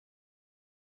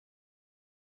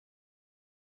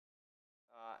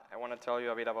I want to tell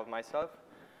you a bit about myself.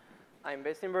 I'm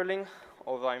based in Berlin,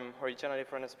 although I'm originally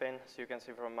from Spain, as you can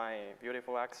see from my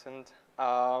beautiful accent.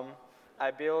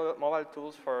 I build mobile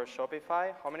tools for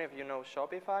Shopify. How many of you know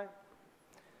Shopify?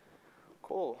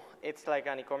 Cool. It's like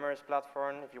an e-commerce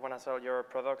platform. If you want to sell your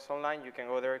products online, you can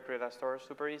go there, create a store,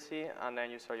 super easy, and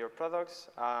then you sell your products.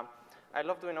 I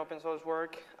love doing open source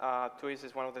work. Twiz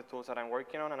is one of the tools that I'm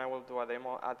working on, and I will do a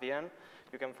demo at the end.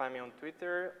 You can find me on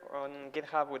Twitter or on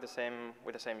GitHub with the same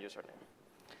username.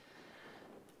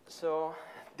 So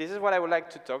this is what I would like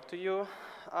to talk to you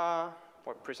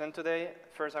or present today.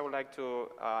 First, I would like to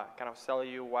kind of tell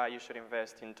you why you should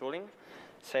invest in tooling.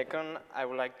 Second, I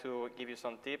would like to give you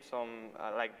some tips on,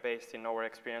 like based in our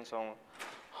experience on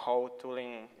how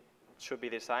tooling should be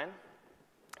designed.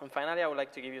 And finally, I would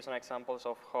like to give you some examples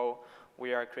of how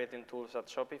we are creating tools at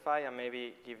Shopify and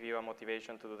maybe give you a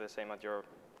motivation to do the same at your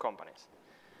companies.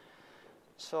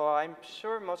 So I'm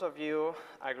sure most of you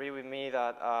agree with me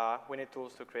that we need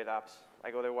tools to create apps.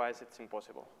 Like otherwise, it's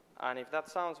impossible. And if that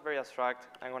sounds very abstract,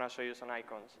 I'm going to show you some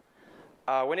icons.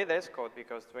 We need Xcode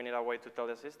because we need a way to tell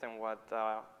the system what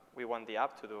we want the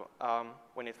app to do.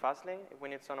 We need Fastlane. We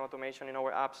need some automation in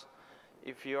our apps.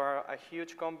 If you are a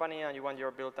huge company and you want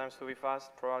your build times to be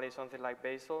fast, probably something like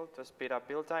Bazel to speed up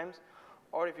build times.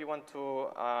 Or if you want to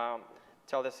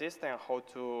tell the system how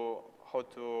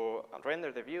to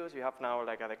render the views, you have now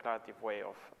like a declarative way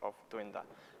of doing that.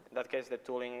 In that case, the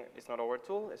tooling is not our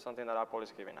tool. It's something that Apple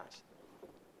is giving us.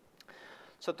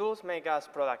 So tools make us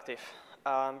productive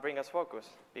and bring us focus,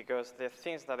 because the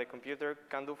things that the computer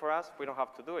can do for us, we don't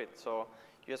have to do it. So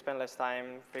you spend less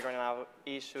time figuring out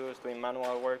issues, doing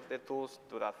manual work. The tools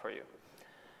do that for you.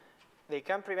 They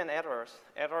can prevent errors.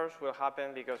 Errors will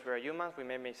happen because we are humans, we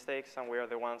make mistakes, and we are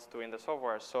the ones doing the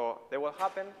software. So they will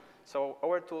happen. So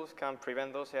our tools can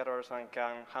prevent those errors and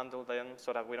can handle them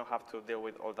so that we don't have to deal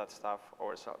with all that stuff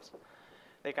ourselves.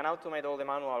 They can automate all the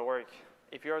manual work.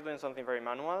 If you are doing something very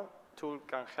manual, tool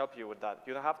can help you with that.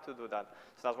 You don't have to do that.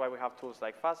 So that's why we have tools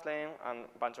like Fastlane and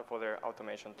a bunch of other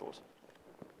automation tools.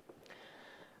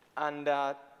 And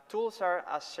tools are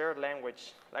a shared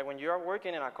language. Like when you are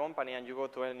working in a company and you go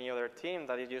to any other team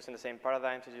that is using the same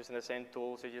paradigms, is using the same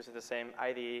tools, is using the same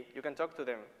IDE, you can talk to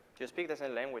them. You speak the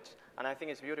same language. And I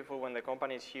think it's beautiful when the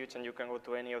company is huge and you can go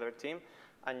to any other team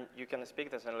and you can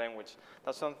speak the same language.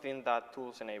 That's something that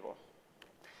tools enable.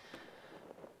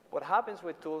 What happens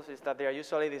with tools is that they are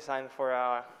usually designed for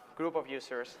a group of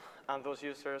users, and those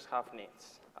users have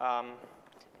needs.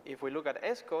 If we look at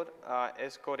Xcode,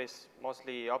 Xcode is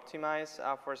mostly optimized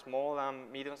for small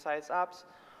and medium-sized apps.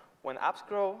 When apps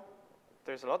grow,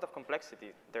 there's a lot of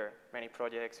complexity there. Many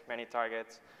projects, many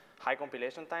targets, high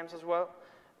compilation times as well,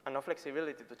 and no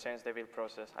flexibility to change the build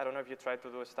process. I don't know if you try to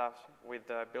do stuff with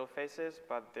the build phases,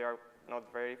 but they are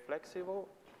not very flexible,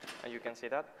 and you can see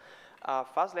that.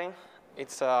 Fastlane,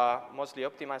 it's mostly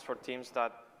optimized for teams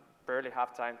that barely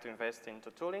have time to invest into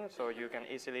tooling, so you can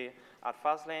easily add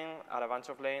Fastlane, add a bunch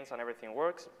of lanes, and everything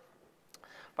works.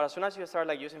 But as soon as you start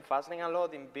like using Fastlane a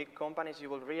lot in big companies, you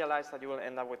will realize that you will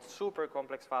end up with super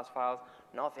complex fast files.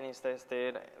 Nothing is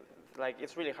tested. Like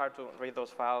it's really hard to read those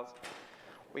files.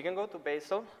 We can go to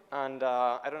Bazel, and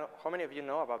I don't know how many of you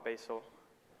know about Bazel.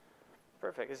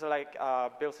 Perfect. It's like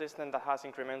a build system that has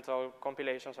incremental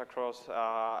compilations across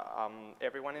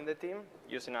everyone in the team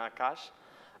using a cache.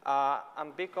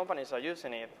 And big companies are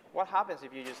using it. What happens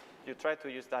if you try to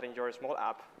use that in your small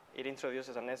app? It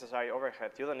introduces unnecessary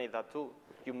overhead. You don't need that tool.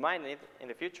 You might need in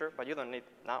the future, but you don't need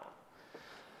now.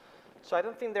 So I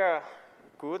don't think there are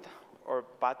good or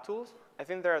bad tools. I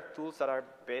think there are tools that are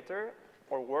better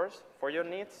or worse for your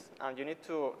needs, and you need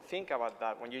to think about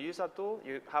that. When you use a tool,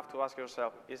 you have to ask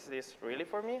yourself, is this really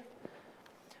for me?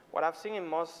 What I've seen in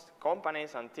most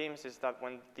companies and teams is that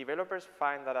when developers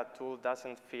find that a tool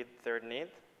doesn't fit their need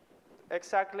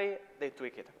exactly, they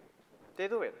tweak it. They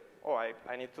do it. Oh,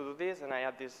 I need to do this, and I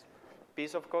add this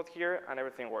piece of code here, and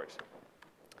everything works.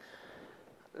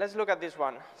 Let's look at this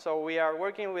one. So we are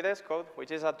working with Xcode,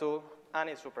 which is a tool, and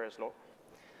it's super slow.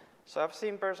 So I've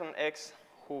seen person X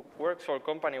who works for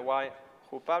company Y,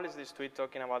 who published this tweet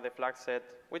talking about the flag set,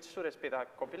 which should speed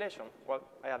up compilation. Well,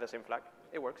 I have the same flag.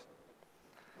 It works.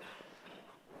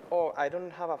 Oh, I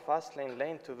don't have a Fastlane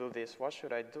lane to do this. What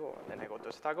should I do? And then I go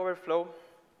to Stack Overflow.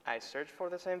 I search for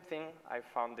the same thing. I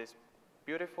found this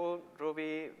beautiful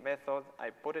Ruby method. I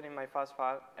put it in my fast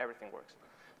file. Everything works.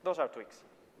 Those are tweaks.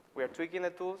 We are tweaking the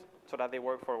tools so that they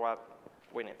work for what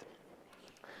we need.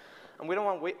 And we don't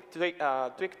want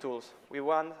tweak tools. We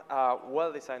want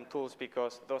well-designed tools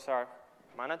because those are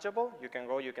manageable. You can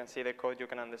go, you can see the code, you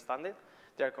can understand it.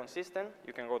 They are consistent.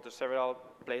 You can go to several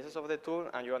places of the tool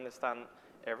and you understand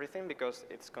everything because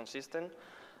it's consistent.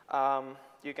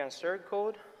 You can share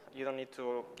code. You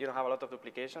don't have a lot of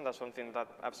duplication. That's something that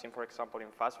I've seen, for example, in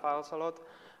fast files a lot.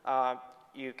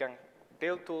 You can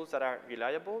build tools that are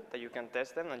reliable, that you can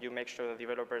test them, and you make sure that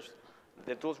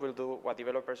the tools will do what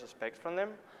developers expect from them.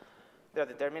 They're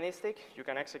deterministic. You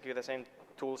can execute the same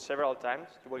tool several times.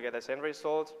 You will get the same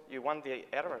results. You want the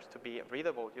errors to be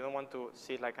readable. You don't want to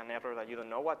see like an error that you don't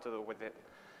know what to do with it.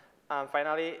 And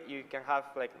finally, you can have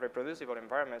like reproducible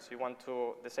environments. You want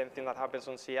the same thing that happens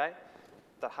on CI,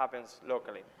 that happens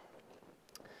locally.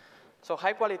 So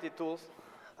high quality tools,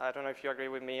 I don't know if you agree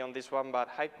with me on this one, but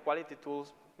high quality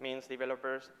tools means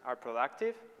developers are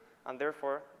productive, and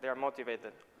therefore they are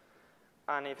motivated.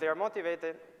 And if they are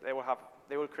motivated, they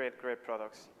will create great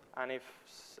products. And if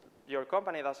your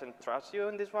company doesn't trust you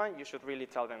in this one, you should really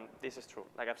tell them this is true.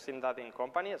 Like I've seen that in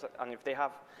companies, and if they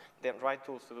have the right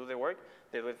tools to do the work,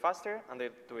 they do it faster and they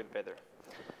do it better.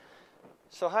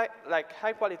 So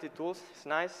high quality tools is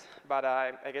nice, but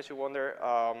I guess you wonder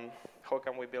how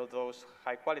can we build those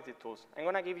high quality tools? I'm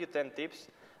gonna give you 10 tips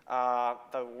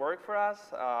that work for us.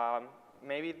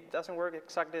 Maybe it doesn't work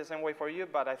exactly the same way for you,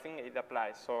 but I think it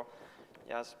applies. So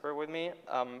just bear with me.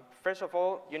 First of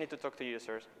all, you need to talk to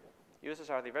users. Users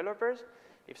are developers.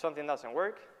 If something doesn't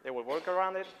work, they will work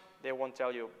around it. They won't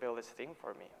tell you, build this thing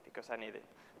for me because I need it.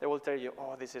 They will tell you,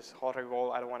 oh, this is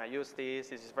horrible. I don't want to use this.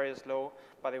 This is very slow.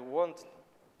 But they won't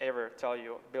ever tell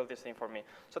you, build this thing for me.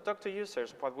 So talk to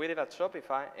users. What we did at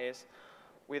Shopify is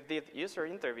we did user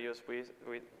interviews.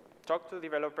 We talked to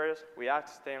developers. We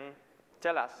asked them,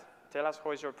 tell us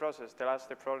how is your process. Tell us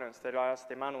the problems. Tell us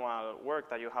the manual work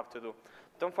that you have to do.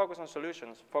 Don't focus on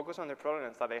solutions. Focus on the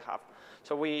problems that they have.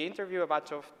 So we interviewed a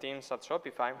bunch of teams at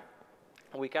Shopify.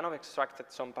 We kind of extracted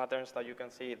some patterns that you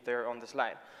can see there on the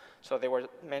slide. So they were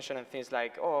mentioning things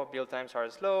like, oh, build times are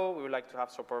slow. We would like to have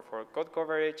support for code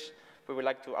coverage. We would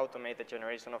like to automate the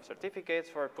generation of certificates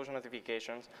for push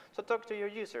notifications. So talk to your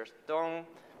users. Don't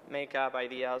make up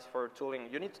ideas for tooling.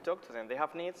 You need to talk to them. They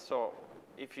have needs. So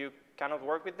if you cannot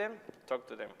work with them, talk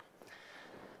to them.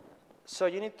 So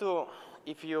you need to,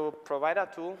 if you provide a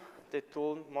tool, the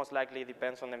tool most likely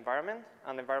depends on the environment,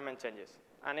 and the environment changes.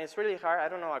 And it's really hard. I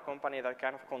don't know a company that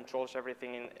kind of controls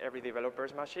everything in every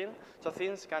developer's machine. So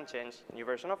things can change. New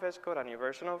version of Xcode, a new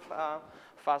version of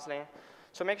Fastlane.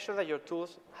 So make sure that your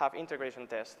tools have integration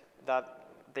tests, that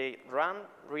they run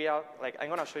real, like I'm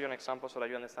gonna show you an example so that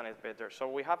you understand it better. So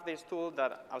we have this tool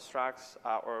that abstracts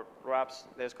or wraps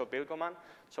the Xcode build command.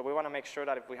 So we wanna make sure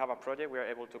that if we have a project, we are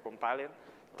able to compile it,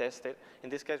 test it. In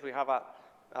this case, we have a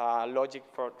logic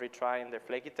for retrying the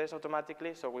flaky test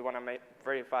automatically. So we wanna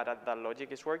verify that that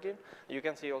logic is working. You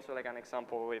can see also like an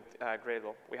example with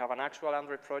Gradle. We have an actual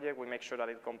Android project. We make sure that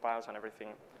it compiles and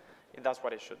everything. That's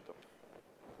what it should do.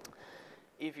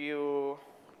 If you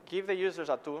give the users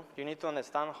a tool, you need to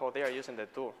understand how they are using the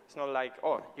tool. It's not like,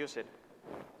 oh, use it.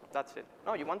 That's it.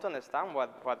 No, you want to understand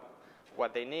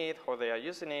what they need, how they are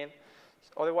using it.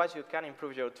 Otherwise, you can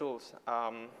improve your tools.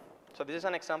 So this is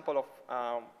an example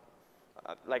of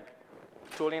like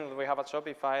tooling that we have at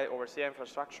Shopify over CI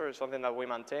infrastructure. Is something that we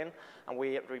maintain, and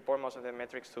we report most of the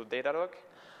metrics to Datadog.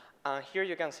 Here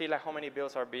you can see like how many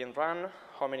builds are being run,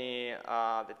 how many,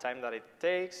 the time that it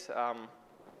takes.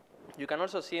 You can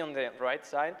also see on the right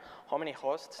side how many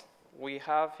hosts we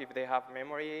have, if they have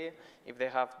memory, if they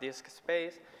have disk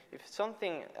space. If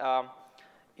something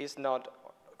is not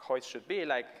how it should be,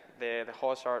 like the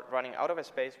hosts are running out of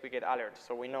space, we get alerts.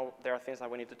 So we know there are things that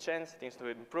we need to change, things to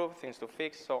improve, things to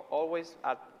fix. So always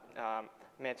add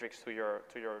metrics to your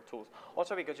tools.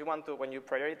 Also because you want to, when you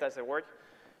prioritize the work,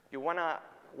 you want to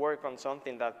work on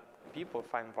something that people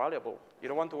find valuable. You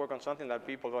don't want to work on something that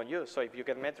people don't use. So if you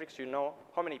get metrics, you know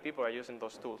how many people are using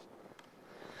those tools.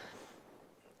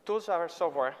 Tools are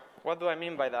software. What do I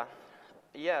mean by that?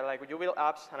 Yeah, like you build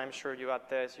apps, and I'm sure you add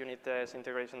tests, unit tests,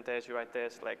 integration tests, UI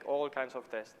tests, like all kinds of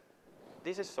tests.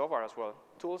 This is software as well.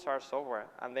 Tools are software,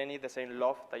 and they need the same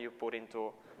love that you put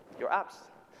into your apps.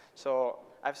 So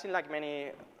I've seen like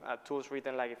many tools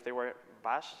written like if they were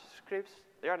bash scripts.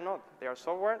 They are not. They are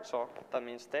software, so that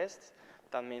means tests.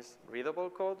 That means readable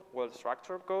code,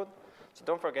 well-structured code. So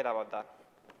don't forget about that.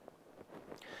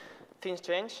 Things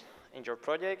change in your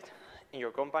project, in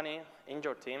your company, in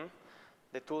your team.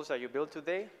 The tools that you build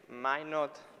today might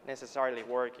not necessarily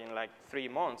work in like 3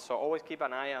 months. So always keep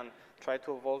an eye and try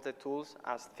to evolve the tools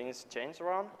as things change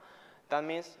around. That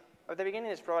means at the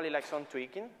beginning it's probably like some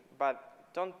tweaking, but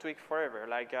don't tweak forever.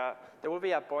 Like there will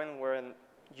be a point where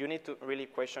you need to really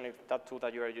question if that tool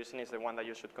that you are using is the one that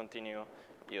you should continue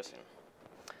using.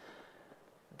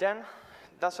 Then,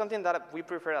 that's something that we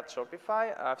prefer at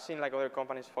Shopify. I've seen like other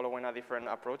companies following a different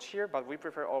approach here, but we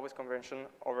prefer always convention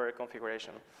over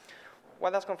configuration.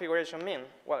 what does configuration mean?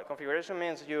 Well, configuration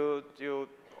means you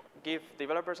give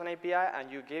developers an API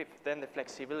and you give them the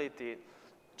flexibility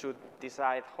to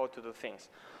decide how to do things.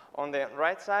 On the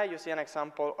right side, you see an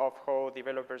example of how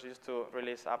developers used to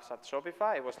release apps at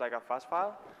Shopify. It was like a fast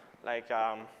file. Like,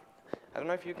 I don't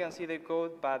know if you can see the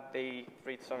code, but they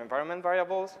read some environment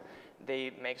variables.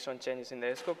 They make some changes in the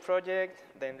Xcode project.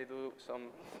 Then they do some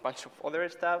bunch of other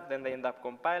stuff. Then they end up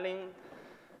compiling.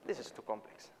 This is too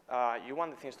complex. You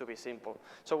want the things to be simple.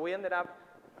 So we ended up,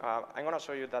 I'm going to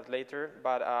show you that later,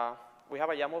 but we have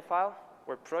a YAML file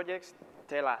where projects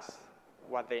tell us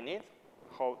what they need,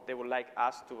 how they would like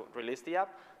us to release the app,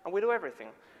 and we do everything.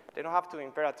 They don't have to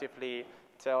imperatively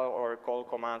tell or call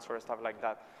commands or stuff like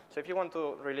that. So if you want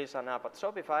to release an app at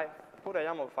Shopify, put a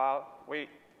YAML file, we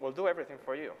will do everything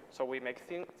for you. So we make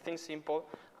things simple.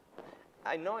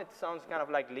 I know it sounds kind of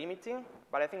like limiting,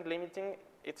 but I think limiting,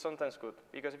 it's sometimes good.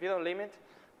 Because if you don't limit,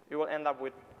 you will end up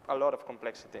with a lot of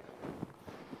complexity.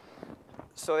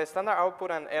 So the standard output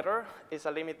and error is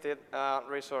a limited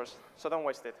resource, so don't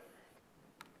waste it.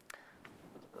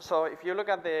 So if you look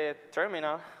at the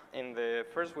terminal in the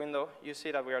first window, you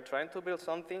see that we are trying to build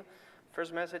something.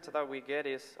 First message that we get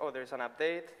is, oh, there's an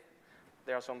update.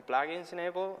 There are some plugins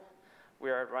enabled.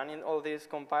 We are running all these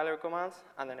compiler commands,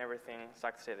 and then everything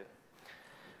succeeded.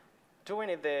 Do we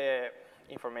need the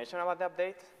information about the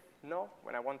update? No.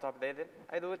 When I want to update it,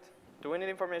 I do it. Do we need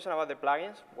information about the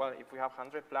plugins? Well, if we have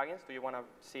 100 plugins, do you want to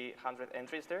see 100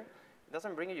 entries there? It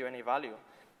doesn't bring you any value.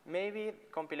 Maybe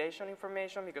compilation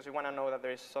information, because you want to know that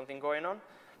there is something going on.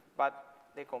 But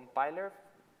the compiler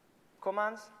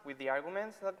commands with the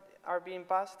arguments that are being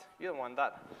passed, you don't want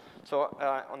that. So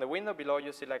on the window below,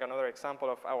 you see like another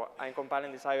example of, oh, I'm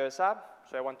compiling this iOS app,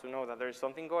 so I want to know that there is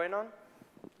something going on.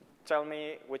 Tell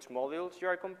me which modules you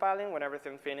are compiling. When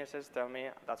everything finishes, tell me,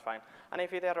 that's fine. And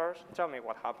if it errors, tell me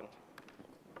what happened.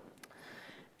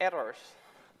 Errors.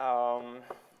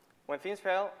 When things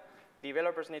fail,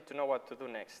 developers need to know what to do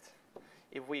next.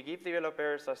 If we give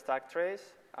developers a stack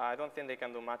trace, I don't think they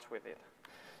can do much with it.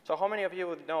 So how many of you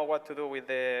would know what to do with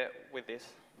this?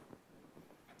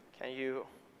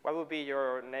 What would be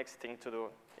your next thing to do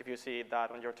if you see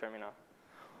that on your terminal?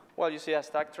 Well, you see a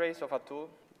stack trace of a tool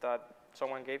that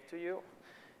someone gave to you.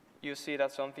 You see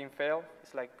that something failed.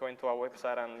 It's like going to a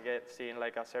website and seeing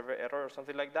like a server error or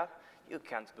something like that. You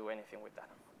can't do anything with that.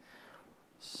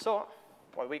 So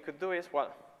what we could do is,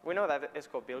 well, we know that the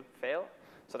Xcode build failed,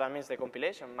 so that means the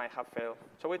compilation might have failed.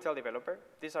 So we tell developer,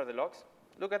 these are the logs.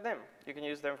 Look at them. You can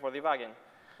use them for debugging.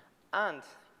 And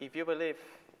if you believe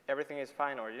everything is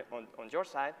fine on your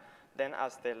side, then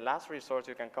as the last resort,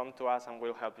 you can come to us and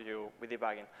we'll help you with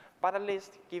debugging. But at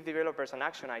least give developers an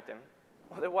action item.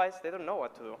 Otherwise, they don't know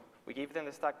what to do. We give them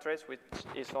the stack trace, which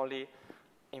is only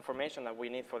information that we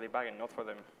need for debugging, not for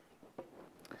them.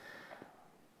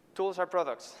 Tools are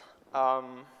products.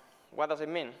 What does it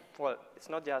mean? Well, it's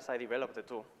not just I develop the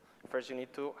tool. First, you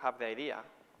need to have the idea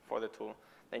for the tool.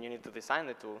 Then you need to design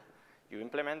the tool. You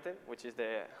implement it, which is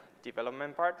the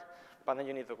development part. But then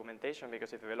you need documentation,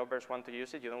 because if developers want to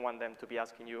use it, you don't want them to be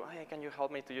asking you, hey, can you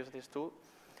help me to use this tool?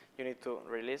 You need to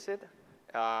release it,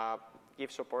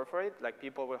 give support for it. Like,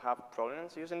 people will have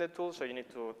problems using the tool, so you need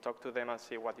to talk to them and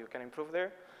see what you can improve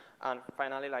there. And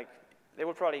finally, like, they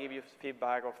will probably give you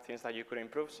feedback of things that you could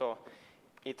improve, so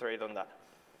iterate on that.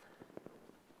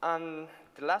 And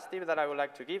the last tip that I would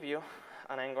like to give you,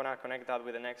 and I'm going to connect that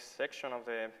with the next section of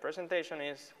the presentation,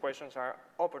 is questions are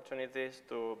opportunities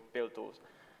to build tools.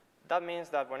 That means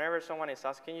that whenever someone is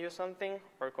asking you something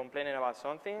or complaining about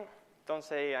something, don't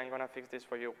say, I'm going to fix this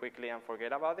for you quickly and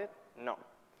forget about it. No.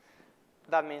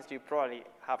 That means you probably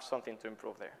have something to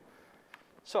improve there.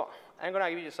 So I'm going to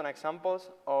give you some examples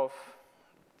of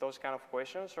those kind of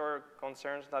questions or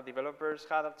concerns that developers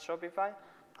had at Shopify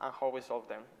and how we solve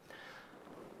them.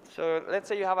 So let's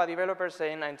say you have a developer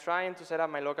saying, I'm trying to set up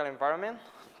my local environment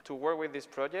to work with this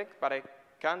project, but I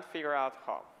can't figure out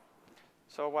how.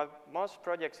 So what most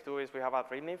projects do is we have a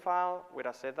README file with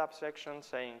a setup section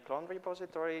saying clone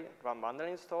repository, run bundle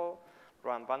install,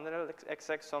 run bundle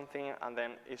exec something, and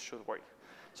then it should work.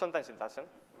 Sometimes it doesn't.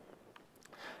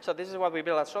 So this is what we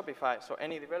build at Shopify. So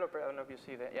any developer, I don't know if you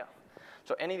see that, yeah.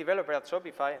 So any developer at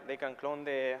Shopify, they can clone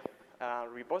the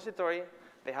repository.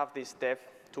 They have this dev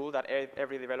tool that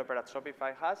every developer at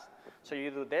Shopify has. So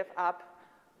you do dev app,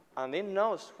 and it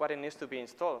knows what it needs to be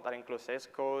installed. That includes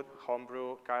Xcode,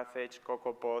 Homebrew, Carthage,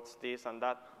 CocoaPods, this and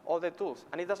that, all the tools.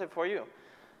 And it does it for you.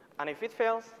 And if it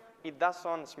fails, it does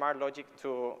some smart logic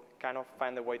to kind of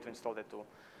find a way to install the tool.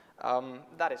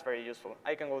 That is very useful.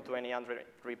 I can go to any Android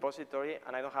repository,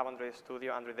 and I don't have Android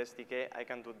Studio, Android SDK. I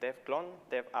can do dev clone,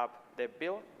 dev app, dev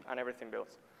build, and everything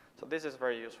builds. So this is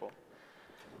very useful.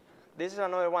 This is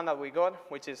another one that we got,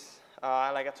 which is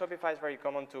like at Shopify, it's very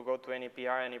common to go to any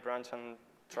PR, any branch, and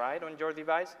try it on your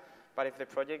device. But if the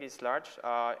project is large,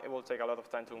 it will take a lot of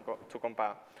time to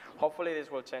compile. Hopefully, this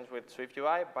will change with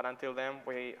SwiftUI, but until then,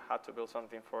 we had to build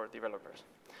something for developers.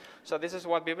 So this is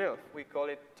what we built. We call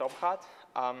it Top Hat.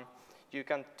 You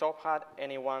can Top Hat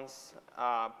anyone's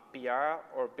PR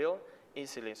or build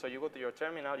easily. So you go to your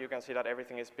terminal, you can see that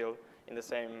everything is built in the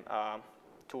same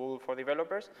tool for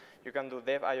developers. You can do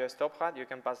dev iOS Top Hat. You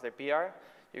can pass the PR.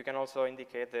 You can also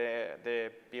indicate the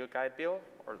build guide build,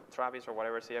 or Travis, or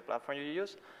whatever CI platform you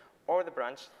use, or the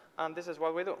branch, and this is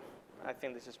what we do. I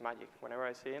think this is magic whenever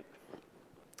I see it.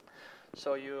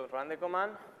 So you run the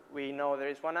command. We know there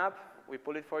is one app. We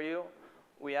pull it for you.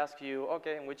 We ask you,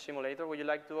 OK, in which simulator would you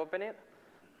like to open it?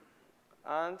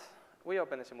 And we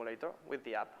open the simulator with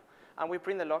the app. And we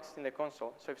print the logs in the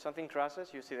console. So if something crashes,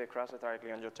 you see the crashes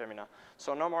directly on your terminal.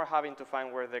 So no more having to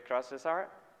find where the crashes are,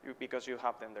 because you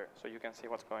have them there. So you can see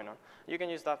what's going on. You can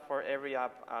use that for every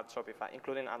app at Shopify,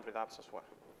 including Android apps as well.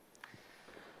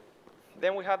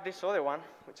 Then we have this other one,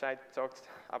 which I talked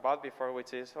about before,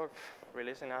 which is,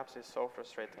 releasing apps is so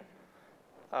frustrating.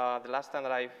 The last time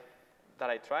that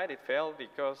I tried, it failed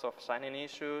because of sign-in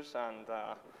issues, and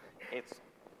it's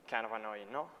kind of annoying,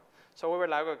 no? So we were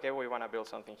like, OK, we want to build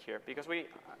something here. Because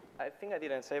I think I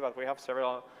didn't say, but we have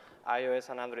several iOS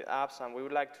and Android apps, and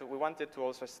we wanted to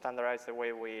also standardize the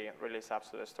way we release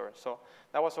apps to the store. So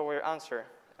that was our answer.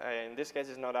 In this case,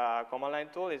 it's not a command line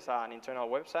tool, it's an internal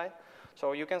website.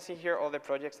 So you can see here all the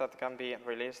projects that can be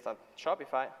released at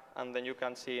Shopify, and then you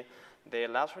can see the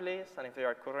last release, and if they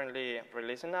are currently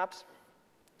releasing apps.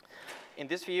 In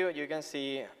this view, you can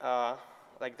see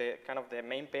like the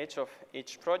main page of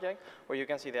each project, where you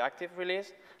can see the active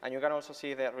release, and you can also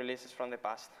see the releases from the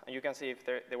past. And you can see if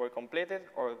they were completed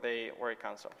or they were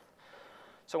canceled.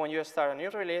 So when you start a new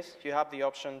release, you have the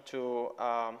option to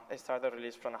start the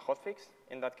release from a hotfix.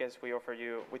 In that case, we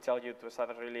tell you to start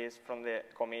a release from the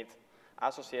commit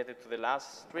associated to the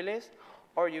last release,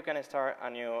 or you can start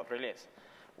a new release.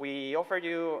 We offer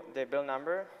you the build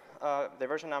number, the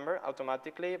version number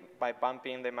automatically by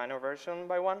bumping the minor version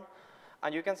by one.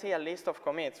 And you can see a list of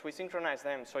commits. We synchronize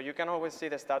them, so you can always see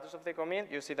the status of the commit.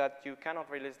 You see that you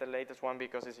cannot release the latest one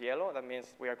because it's yellow. That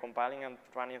means we are compiling and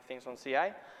running things on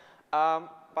CI.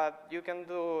 But you can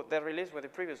do the release with the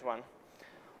previous one.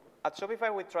 At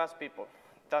Shopify, we trust people.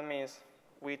 That means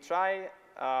we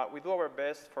do our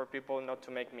best for people not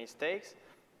to make mistakes,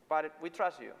 but we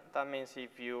trust you. That means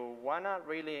if you want to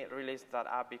really release that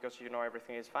app because you know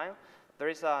everything is fine, there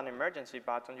is an emergency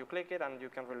button. You click it, and you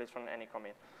can release from any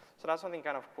commit. So that's something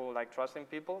kind of cool, like trusting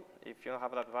people. If you don't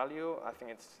have that value, I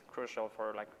think it's crucial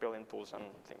for like building tools and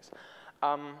things.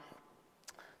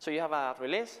 So you have a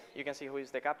release. You can see who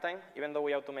is the captain. Even though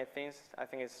we automate things, I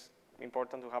think it's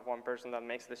important to have one person that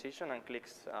makes decision and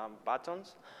clicks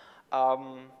buttons.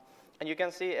 And you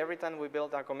can see every time we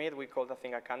build a commit, we call the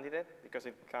thing a candidate because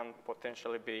it can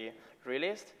potentially be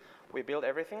released. We build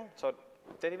everything. So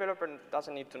the developer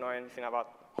doesn't need to know anything about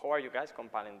how are you guys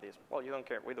compiling this. Well, you don't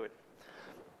care. We do it.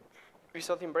 If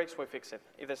something breaks, we fix it.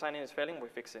 If the sign-in is failing, we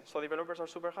fix it. So developers are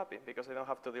super happy because they don't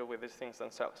have to deal with these things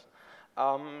themselves.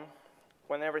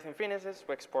 When everything finishes,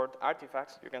 we export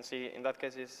artifacts. You can see in that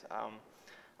case is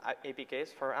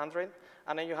APKs for Android.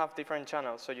 And then you have different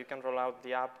channels. So you can roll out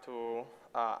the app to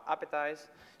Appetize.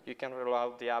 You can roll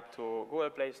out the app to Google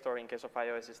Play Store. In case of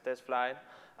iOS, it's TestFlight.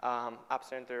 App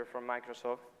Center from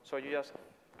Microsoft. So you just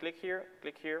click here,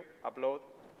 upload,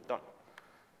 done.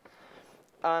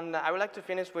 And I would like to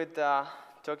finish with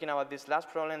talking about this last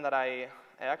problem that I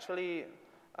actually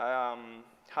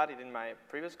had it in my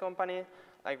previous company.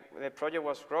 Like the project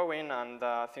was growing and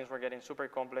things were getting super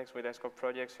complex with Xcode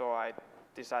projects, so I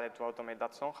decided to automate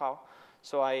that somehow.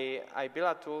 So I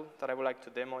built a tool that I would like to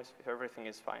demo if everything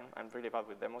is fine. I'm really bad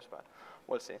with demos, but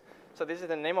we'll see. So this is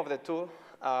the name of the tool.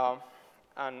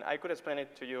 And I could explain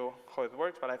it to you how it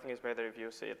works, but I think it's better if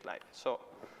you see it live. So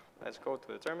let's go to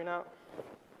the terminal.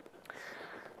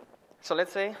 So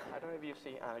let's say, I don't know if you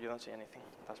see, you don't see anything.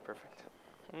 That's perfect.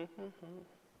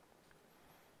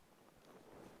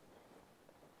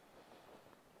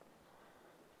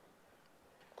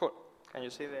 Cool. Can you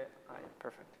see the,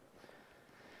 perfect.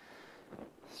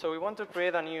 So we want to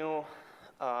create a new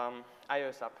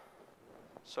iOS app.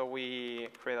 So we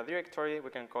create a directory.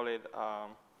 We can call it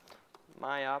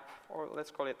my app, or let's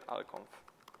call it AltConf.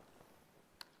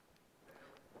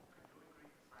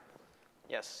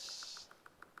 Yes.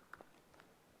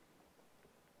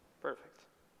 Perfect.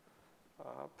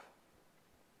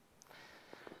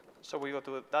 So we go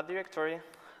to that directory,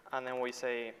 and then we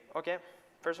say, OK,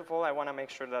 first of all, I want to make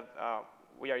sure that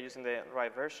we are using the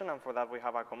right version, and for that we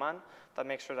have a command that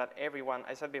makes sure that everyone,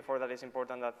 I said before that it's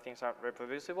important that things are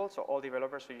reproducible, so all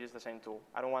developers should use the same tool.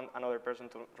 I don't want another person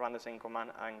to run the same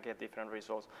command and get different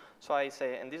results. So I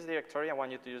say, in this directory, I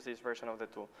want you to use this version of the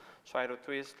tool. So I do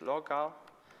twist local,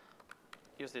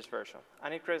 use this version.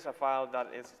 And it creates a file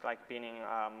that is like pinning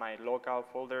my local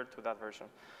folder to that version.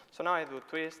 So now I do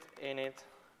twist init.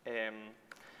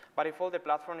 By default, the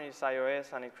platform is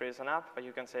iOS, and it creates an app, but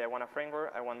you can say, I want a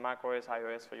framework, I want macOS,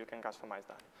 iOS, so you can customize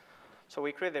that. So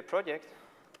we create the project.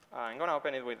 I'm going to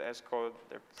open it with Xcode,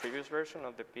 the previous version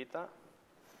of the beta.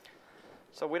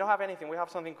 So we don't have anything. We have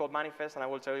something called manifest, and I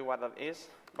will tell you what that is.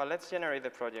 But let's generate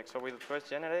the project. So we'll first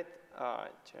generate. That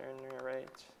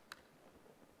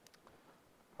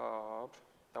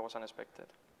was unexpected.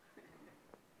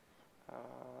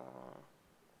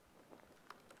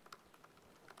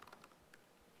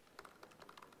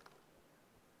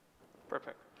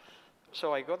 Perfect.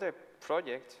 So I got the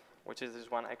project, which is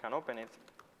this one. I can open it.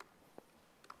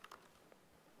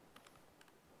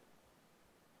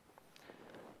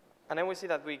 And then we see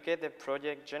that we get the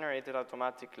project generated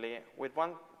automatically. With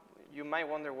one, you might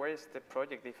wonder, where is the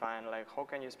project defined? Like, how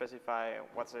can you specify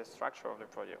what's the structure of the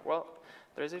project? Well,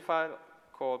 there is a file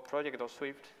called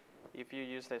project.swift. If you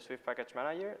use the Swift package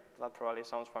manager, that probably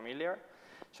sounds familiar.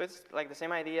 So it's like the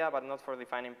same idea, but not for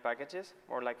defining packages,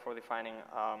 more like for defining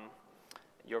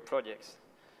your projects.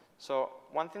 So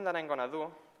one thing that I'm going to do,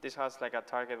 this has like a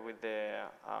target with the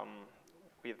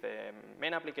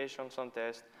main applications on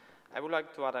test. I would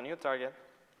like to add a new target,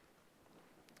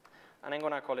 and I'm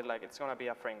going to call it like it's going to be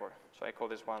a framework. So I call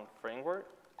this one framework,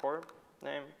 core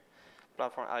name,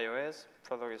 platform iOS,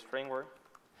 product is framework.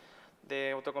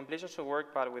 The autocompletion should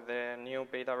work, but with the new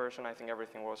beta version, I think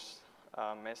everything was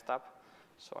messed up.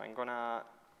 So I'm going to,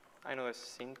 I know the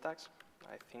syntax,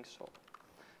 I think so.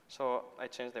 So I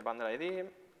changed the bundle ID.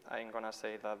 I'm going to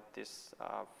say that this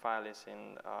file is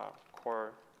in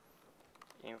core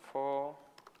info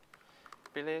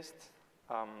plist.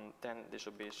 Then there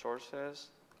should be sources,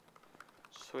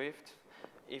 Swift.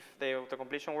 If the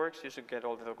autocompletion works, you should get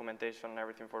all the documentation and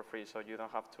everything for free, so you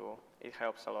don't have to. It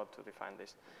helps a lot to define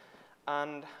this.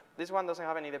 And this one doesn't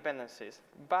have any dependencies,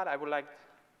 but I would like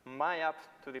my app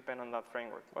to depend on that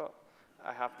framework. Well,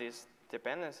 I have this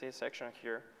dependency section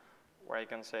here where I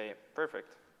can say, perfect,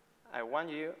 I want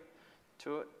you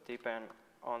to depend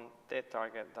on the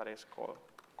target that is called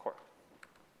core.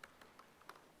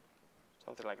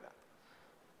 Something like that.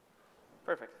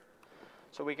 Perfect.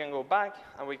 So we can go back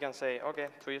and we can say, okay,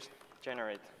 twist,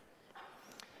 generate.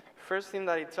 First thing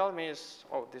that it tells me is,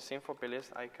 oh, this info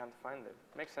list, I can't find it.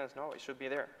 Makes sense, no? It should be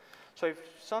there. So if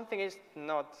something is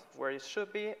not where it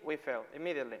should be, we fail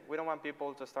immediately. We don't want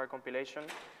people to start compilation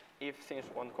if things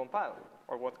won't compile,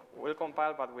 or what will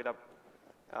compile but with a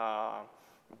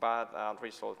bad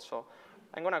result. So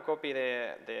I'm going to copy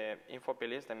the info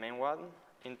list, the main one,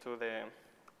 into the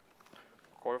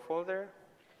core folder,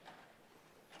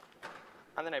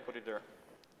 and then I put it there.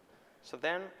 So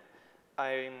then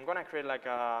I'm going to create like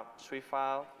a Swift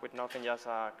file with nothing, just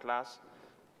a class.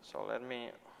 So let me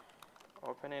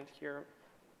open it here.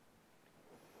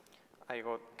 I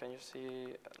go, can you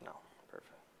see? No,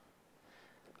 perfect.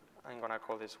 I'm going to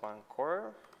call this one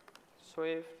core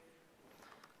Swift,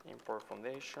 import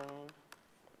foundation,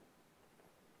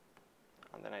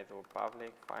 and then I do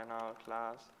public final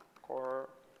class core,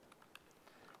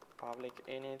 public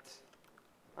init,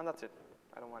 and that's it.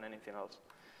 I don't want anything else.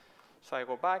 So I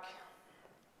go back,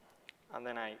 and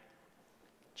then I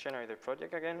generate the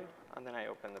project again, and then I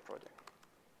open the project.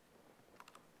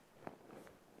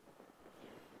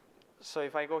 So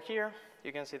if I go here,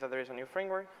 you can see that there is a new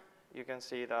framework. You can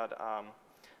see that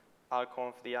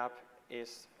AltConf, the app,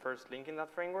 is first linking that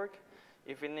framework.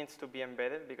 If it needs to be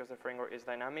embedded, because the framework is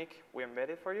dynamic, we embed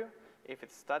it for you. If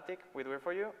it's static, we do it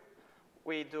for you.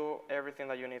 We do everything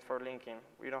that you need for linking.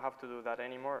 We don't have to do that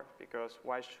anymore, because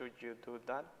why should you do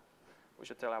that? We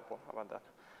should tell Apple about that.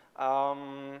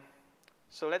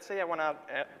 So let's say I want to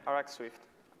add RxSwift,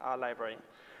 a library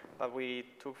that we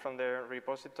took from the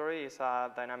repository. It's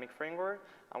a dynamic framework,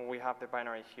 and we have the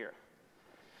binary here.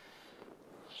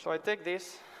 So I take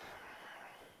this,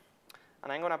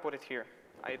 and I'm going to put it here.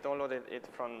 I downloaded it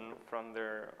from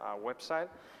their website,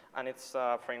 and it's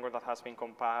a framework that has been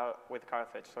compiled with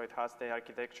Carthage. So it has the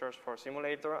architectures for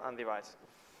simulator and device.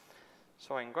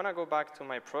 So I'm going to go back to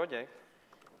my project,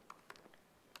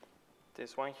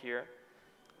 this one here,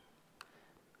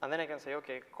 and then I can say,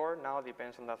 okay, core now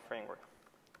depends on that framework.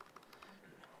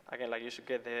 Again, like you should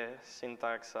get the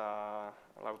syntax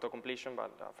auto-completion,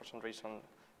 but for some reason,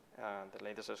 the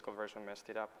latest Xcode version messed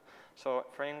it up. So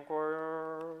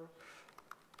framework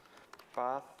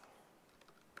path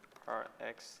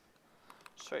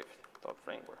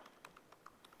rx_swift.framework.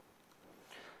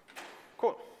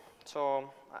 Cool.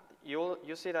 So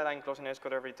you see that I'm closing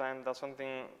Xcode every time. That's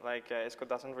something like Xcode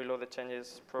doesn't reload the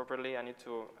changes properly. I need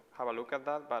to have a look at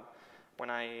that. But when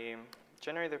I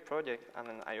generate the project and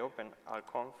then I open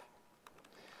AltConf,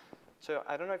 so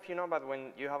I don't know if you know, but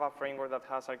when you have a framework that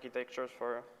has architectures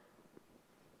for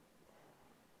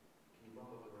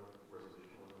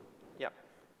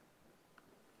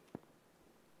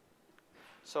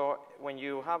So when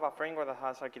you have a framework that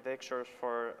has architectures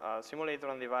for simulator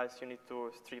on device, you need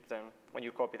to strip them when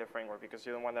you copy the framework because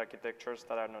you don't want the architectures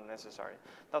that are not necessary.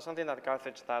 That's something that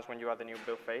Carthage does when you add the new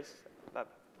build phase that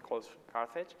calls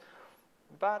Carthage.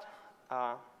 But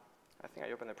I think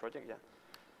I opened the project, yeah.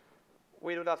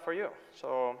 We do that for you.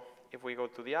 So if we go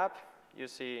to the app, you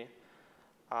see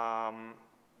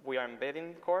we are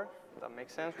embedding core. That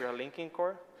makes sense. We are linking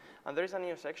core. And there is a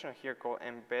new section here called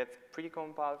Embed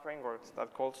Precompiled Frameworks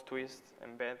that calls Twist,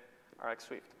 Embed,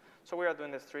 RxSwift. So we are doing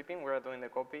the stripping, we are doing the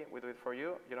copy, we do it for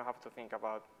you. You don't have to think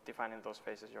about defining those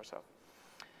phases yourself.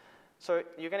 So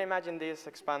you can imagine this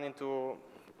expanding to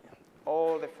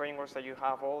all the frameworks that you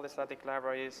have, all the static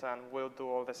libraries, and we'll do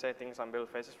all the settings and build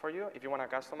phases for you. If you want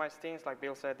to customize things like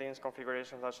build settings,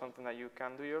 configurations, that's something that you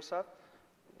can do yourself,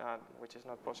 which is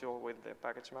not possible with the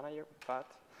package manager,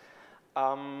 but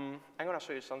I'm going to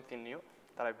show you something new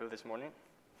that I built this morning.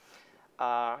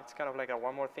 It's kind of like a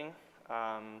one more thing.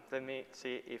 Let me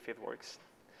see if it works.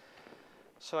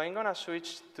 So I'm going to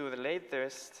switch to the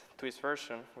latest Twist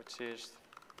version, which is,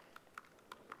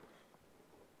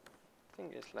 I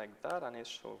think it's like that, and it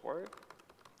should work.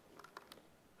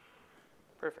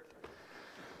 Perfect.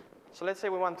 So let's say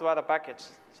we want to add a package,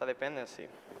 it's a dependency.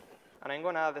 And I'm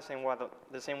going to add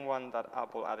the same one that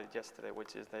Apple added yesterday,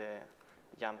 which is the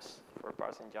YAMLs for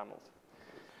parsing YAMLs.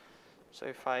 So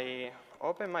if I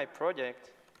open my project,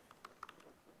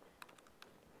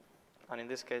 and in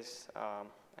this case,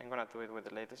 I'm going to do it with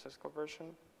the latest Xcode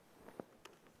version.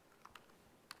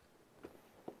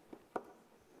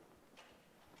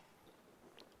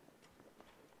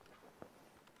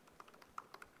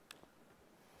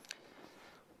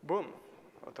 Boom,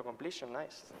 auto-completion,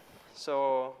 nice.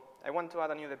 So I want to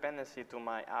add a new dependency to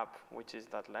my app, which is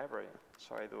that library.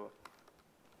 So I do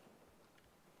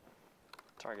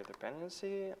target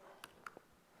dependency,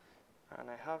 and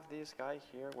I have this guy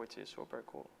here, which is super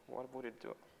cool. What would it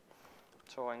do?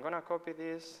 So I'm going to copy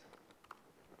this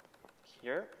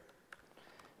here.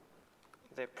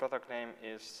 The product name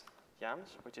is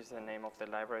YAMLs, which is the name of the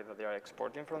library that they are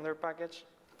exporting from their package.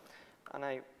 And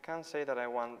I can say that I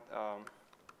want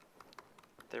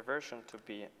the version to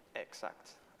be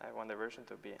exact. I want the version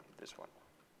to be this one.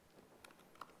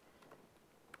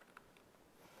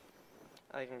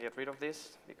 I can get rid of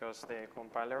this because the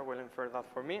compiler will infer that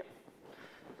for me.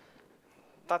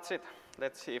 That's it.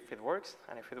 Let's see if it works.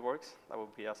 And if it works, that will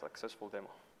be a successful demo.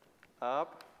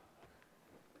 Up.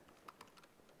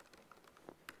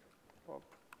 Up.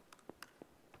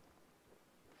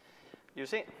 You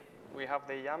see, we have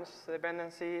the YAMLs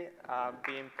dependency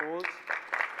being pulled.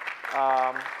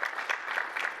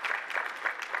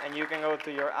 And you can go to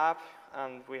your app,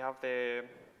 and we have the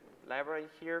library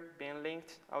here being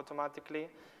linked automatically.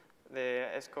 The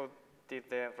Xcode did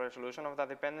the resolution of that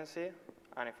dependency,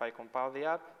 and if I compile the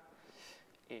app,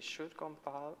 it should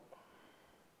compile.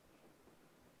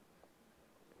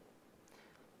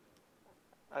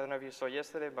 I don't know if you saw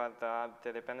yesterday, but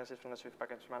the dependencies from the Swift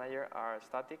Package Manager are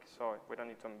static, so we don't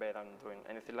need to embed and doing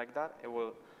anything like that. It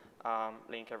will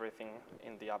link everything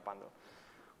in the app bundle.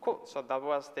 Cool, so that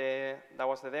was the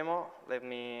demo. Let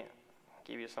me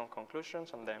give you some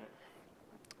conclusions and then.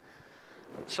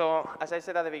 So as I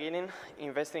said at the beginning,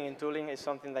 investing in tooling is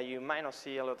something that you might not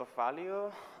see a lot of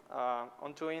value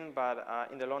on doing, but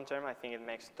in the long term, I think it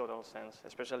makes total sense,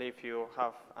 especially if you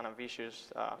have an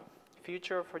ambitious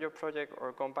future for your project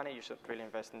or company, you should really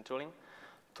invest in tooling.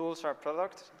 Tools are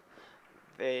products.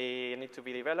 They need to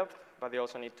be developed, but they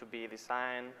also need to be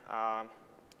designed,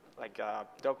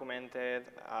 documented.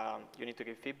 You need to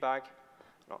give feedback.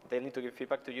 No, they need to give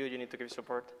feedback to you. You need to give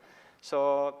support.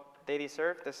 So they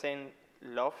deserve the same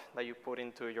love that you put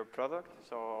into your product.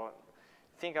 So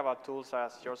think about tools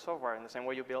as your software. In the same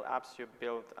way you build apps, you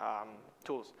build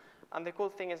tools. And the cool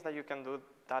thing is that you can do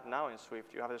that now in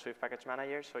Swift. You have the Swift Package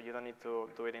Manager, so you don't need to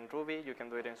do it in Ruby. You can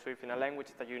do it in Swift in a language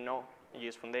that you know. You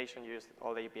use Foundation, you use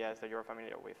all the APIs that you're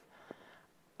familiar with.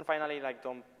 And finally,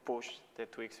 don't push the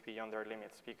tweaks beyond their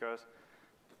limits, because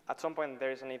at some point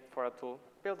there is a need for a tool.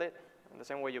 Build it in the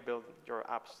same way you build your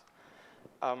apps.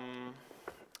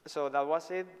 So that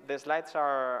was it. The slides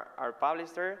are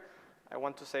published there. I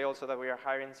want to say also that we are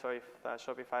hiring, so if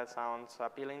Shopify sounds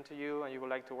appealing to you and you would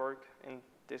like to work in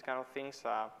these kind of things,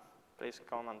 please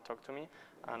come and talk to me.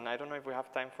 And I don't know if we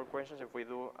have time for questions. If we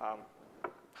do,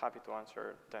 happy to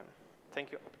answer them.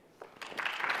 Thank you.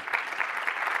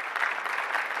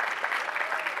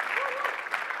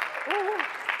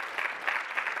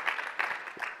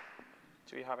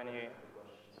 Do you have any?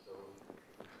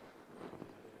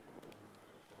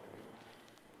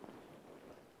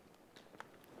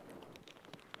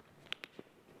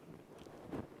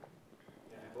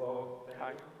 Hello.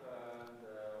 Hi. And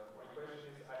my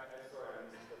question is, sorry, I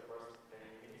missed the first 10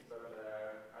 minutes, but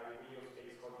I used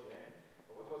Xcode Gen.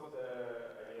 What was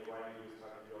the idea why you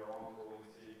started your own coding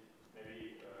C?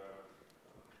 Maybe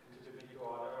contributing to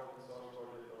other open source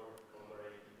projects or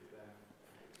collaborating with them?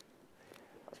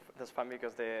 That's fun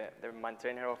because the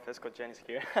maintainer of Xcode Gen is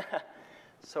here.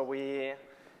 So I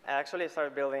actually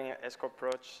started building Xcode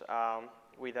Approach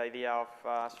with the idea of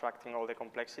abstracting all the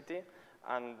complexity.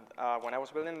 And when I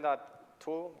was building that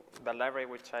tool, that library,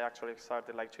 which I actually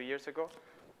started like 2 years ago,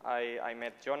 I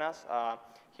met Jonas.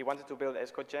 He wanted to build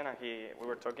Xcode Gen, and we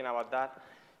were talking about that.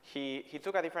 He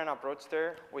took a different approach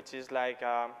there, which is like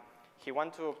he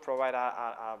wanted to provide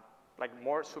a like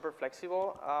more super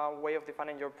flexible way of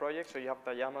defining your project. So you have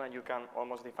the YAML, and you can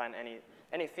almost define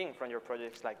anything from your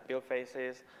projects, like build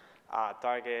phases,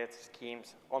 targets,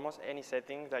 schemes, almost any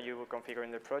setting that you will configure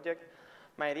in the project.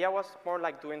 My idea was more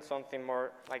like doing something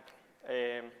more like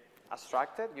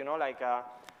abstracted, you know, like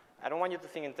I don't want you to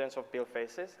think in terms of build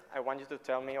phases. I want you to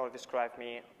tell me or describe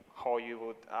me how you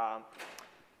would,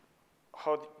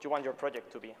 how you want your project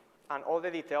to be. And all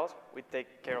the details, we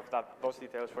take care of those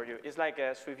details for you. It's like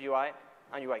a Swift UI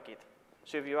and UI kit.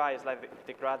 Swift UI is like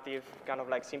the creative, kind of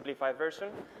like simplified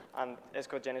version, and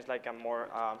Xcode Gen is like a more,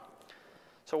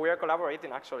 so we are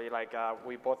collaborating actually, like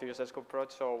we both use Xcode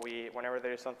Approach, so whenever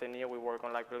there is something new, we work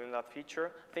on like building that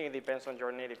feature. I think it depends on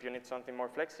your need. If you need something more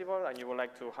flexible and you would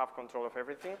like to have control of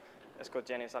everything, Xcode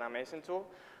Gen is an amazing tool.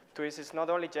 Twist is not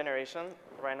only generation.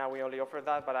 Right now we only offer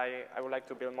that, but I would like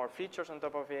to build more features on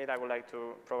top of it. I would like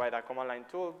to provide a command line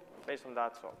tool based on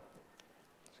that, so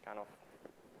it's kind of.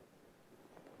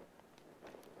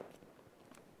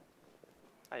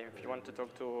 If you want to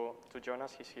talk to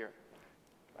Jonas, he's here.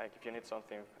 Like if you need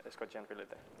something Xcode Gen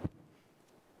related.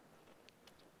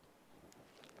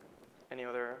 Any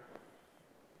other